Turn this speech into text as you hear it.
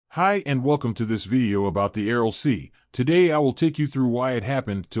Hi and welcome to this video about the Aral Sea. Today I will take you through why it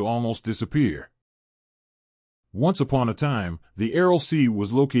happened to almost disappear. Once upon a time, the Aral Sea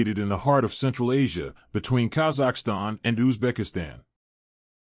was located in the heart of Central Asia, between Kazakhstan and Uzbekistan.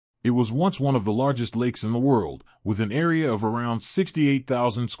 It was once one of the largest lakes in the world, with an area of around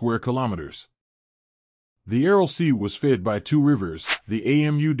 68,000 square kilometers. The Aral Sea was fed by two rivers, the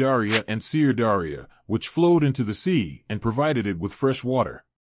Amu Darya and Sir Darya, which flowed into the sea and provided it with fresh water.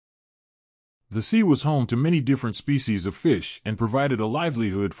 The sea was home to many different species of fish and provided a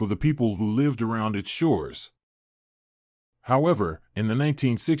livelihood for the people who lived around its shores. However, in the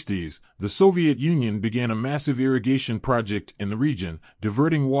 1960s, the Soviet Union began a massive irrigation project in the region,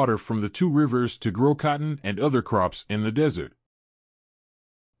 diverting water from the two rivers to grow cotton and other crops in the desert.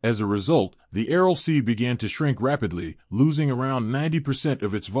 As a result, the Aral Sea began to shrink rapidly, losing around 90%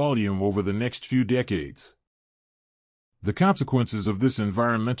 of its volume over the next few decades. The consequences of this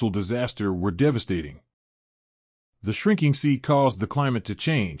environmental disaster were devastating. The shrinking sea caused the climate to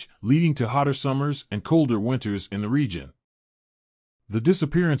change, leading to hotter summers and colder winters in the region. The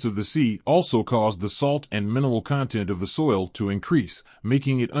disappearance of the sea also caused the salt and mineral content of the soil to increase,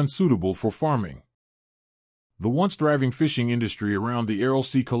 making it unsuitable for farming. The once thriving fishing industry around the Aral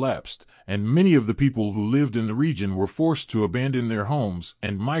Sea collapsed, and many of the people who lived in the region were forced to abandon their homes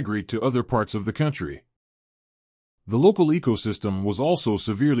and migrate to other parts of the country. The local ecosystem was also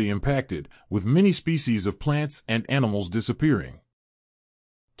severely impacted, with many species of plants and animals disappearing.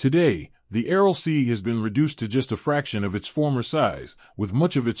 Today, the Aral Sea has been reduced to just a fraction of its former size, with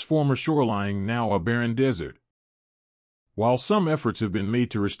much of its former shoreline now a barren desert. While some efforts have been made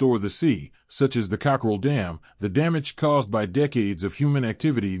to restore the sea, such as the Cockerel Dam, the damage caused by decades of human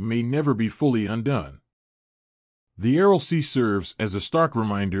activity may never be fully undone. The Aral Sea serves as a stark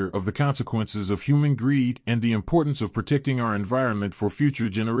reminder of the consequences of human greed and the importance of protecting our environment for future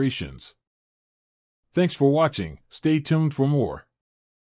generations. Thanks for watching. Stay tuned for more.